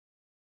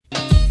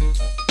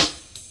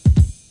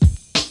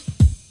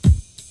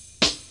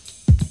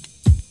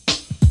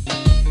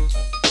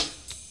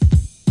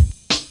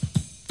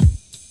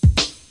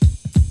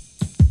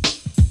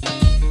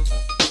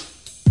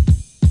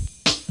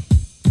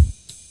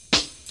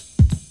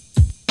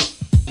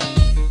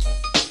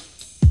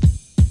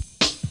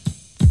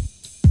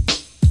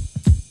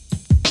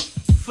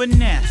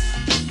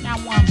Finesse. Now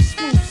I'm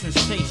smooth,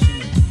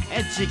 sensational,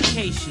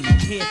 educational,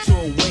 here to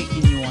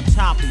awaken you on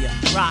top of your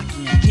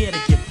rockin', here to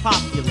get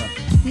popular.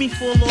 Me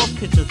full of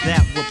pictures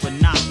that with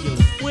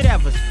binoculars,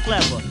 whatever's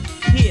clever,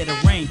 here to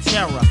rain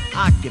terror.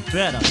 I get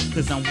better,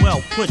 cause I'm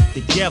well put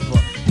together.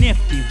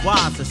 Nifty,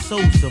 wiser,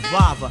 soul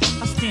survivor.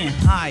 I stand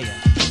higher,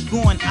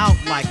 going out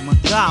like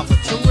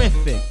MacGyver.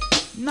 Terrific,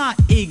 not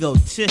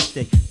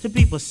egotistic, to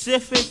be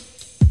Pacific.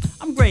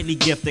 I'm greatly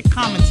gifted,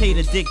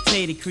 commentator,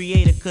 dictator,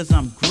 creator, cause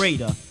I'm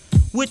greater.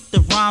 With the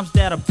rhymes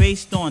that are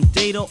based on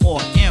data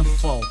or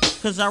info,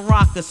 cause I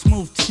rock a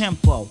smooth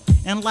tempo.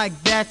 And like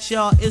that,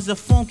 y'all, is a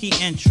funky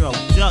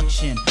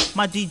introduction.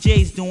 My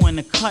DJ's doing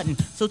the cutting,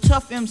 so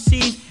tough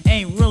MCs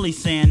ain't really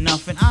saying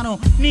nothing. I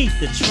don't need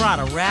to try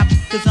to rap,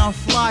 cause I'm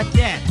fly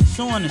that,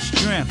 so on the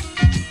strength.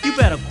 You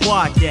better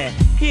quad that.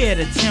 Here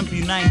to tempt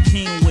you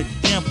 19 with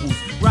dimples.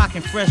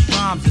 Rockin' fresh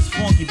rhymes is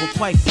funky but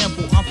quite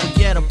simple.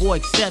 Unforgettable,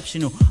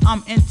 exceptional.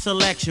 I'm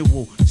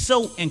intellectual,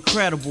 so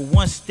incredible.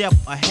 One step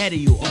ahead of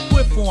you,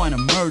 equipped for an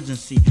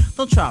emergency.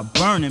 Don't try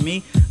burning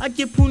me. I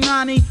get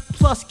punani,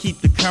 plus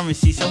keep the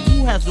currency. So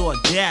who has the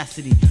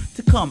audacity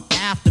to come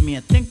after me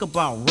and think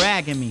about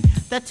ragging me?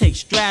 That takes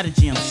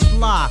strategy. I'm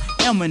sly,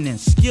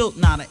 eminent, skilled,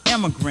 not an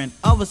immigrant.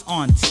 Others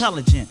are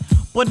intelligent,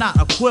 but not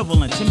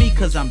equivalent to me,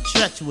 cause I'm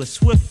treacherous,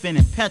 swift and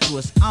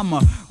impetuous. I'm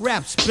a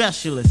rap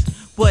specialist,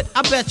 but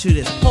I bet you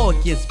this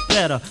poet gets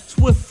better,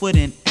 swifter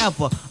than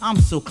ever. I'm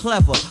so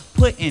clever,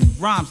 putting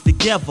rhymes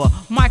together.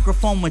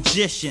 Microphone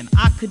magician,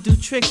 I could do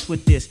tricks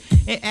with this.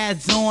 It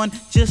adds on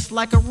just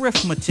like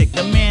arithmetic.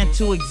 The man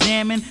to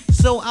examine,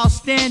 so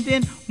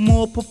outstanding,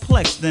 more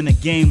perplexed than a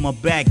game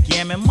of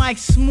backgammon. Mike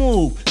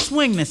Smooth,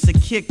 swing this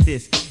and kick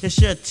this. It's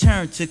your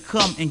turn to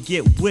come and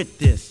get with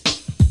this.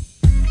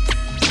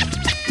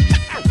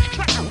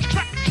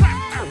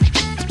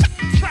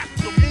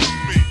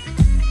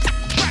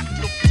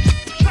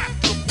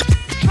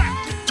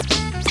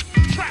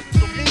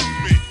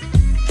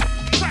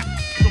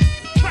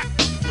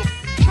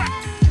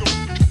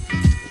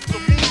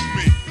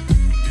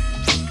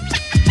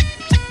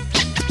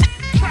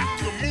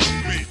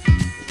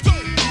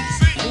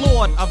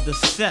 Of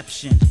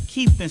deception,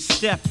 keeping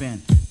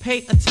stepping. Pay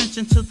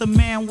attention to the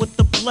man with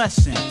the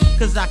blessing,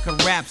 cause I can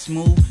rap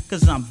smooth,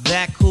 cause I'm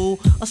that cool.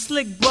 A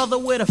slick brother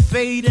with a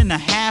fade and a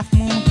half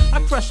moon.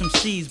 I crush them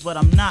seeds, but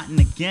I'm not in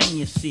the gang,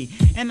 you see.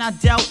 And I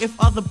doubt if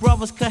other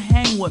brothers could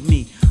hang with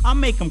me. I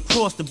make them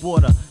cross the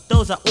border,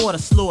 those I order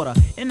slaughter.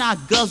 And I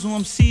guzzle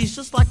them seeds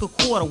just like a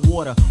quart of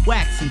water.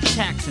 Waxing,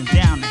 taxing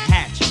down the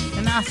hatch.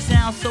 And I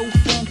sound so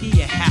funky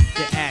you have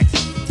to ask,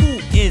 who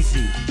is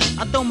he?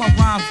 I throw my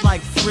rhymes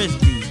like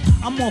frisbees.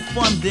 I'm more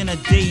fun than a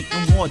day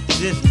in Walt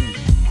Disney.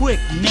 Quick,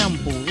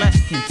 nimble,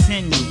 let's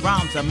continue.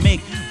 Rhymes I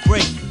make,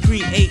 break,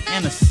 create,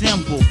 and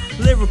assemble.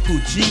 Lyrical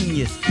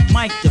genius,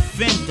 mic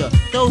defender.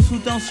 Those who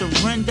don't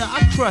surrender,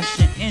 I crush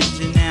your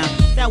engine now.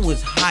 That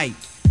was hype.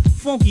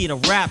 Funky to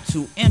rap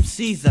to,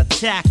 MCs I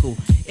tackle.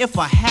 If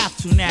I have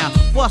to now,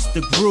 bust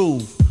the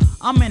groove.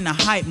 I'm in a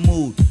hype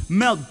mood.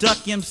 Melt duck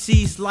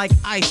MCs like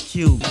ice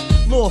cubes.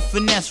 Lord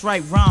Finesse,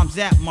 write rhymes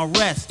at my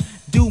rest.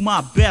 Do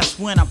my best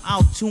when I'm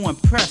out to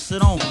impress. So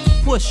don't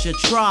push or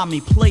try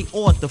me, play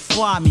or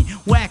defy me.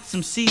 Wax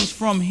some seeds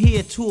from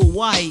here to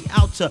Hawaii,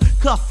 out to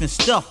cuff and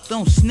stuff.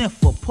 Don't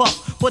sniff or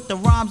puff, but the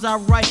rhymes I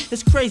write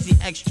is crazy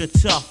extra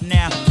tough.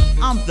 Now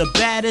I'm the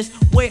baddest,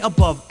 way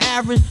above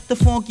average, the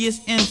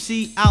funkiest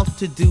MC out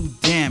to do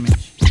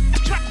damage.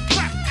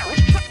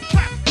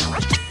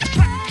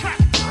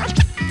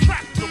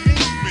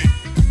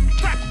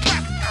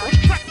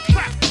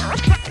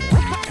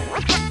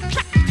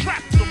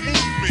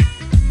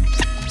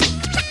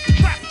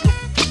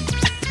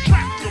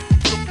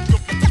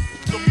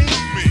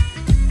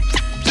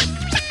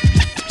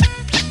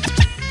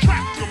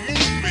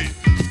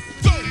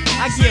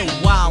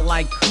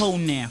 Like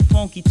Conan,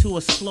 funky to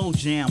a slow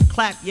jam.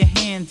 Clap your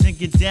hands and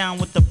get down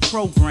with the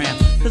program,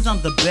 cause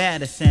I'm the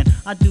baddest and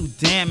I do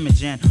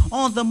damage. And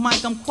on the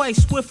mic I'm quite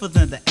swifter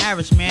than the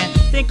average man.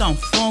 Think I'm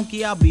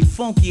funky, I'll be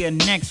funkier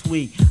next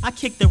week. I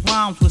kick the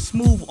rhymes with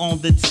smooth on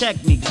the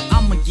techniques.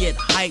 I'ma get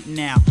hyped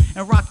now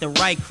and rock the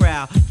right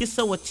crowd. Get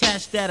so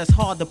attached that it's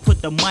hard to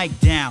put the mic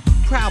down.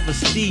 Proud,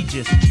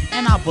 prestigious,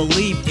 and I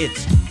believe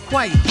it's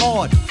quite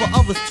hard for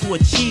others to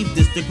achieve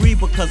this degree,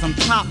 because I'm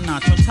top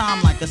notch on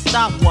time like a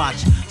stopwatch.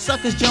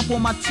 Suckers jump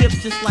on my tip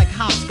just like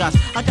hopscotch.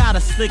 I got a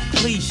slick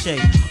cliche,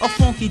 a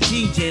funky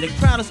DJ. The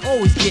crowd is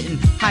always getting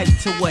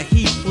hyped to what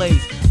he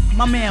plays.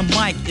 My man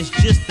Mike is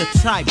just the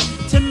type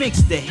to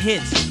mix the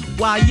hits.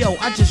 While yo,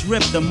 I just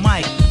rip the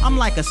mic. I'm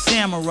like a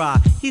samurai,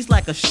 he's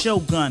like a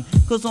shogun.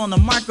 Cause on the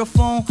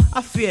microphone,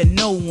 I fear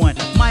no one.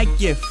 Mike,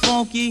 get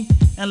funky,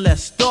 and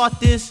let's start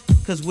this,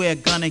 cause we're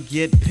gonna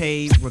get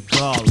paid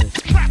regardless.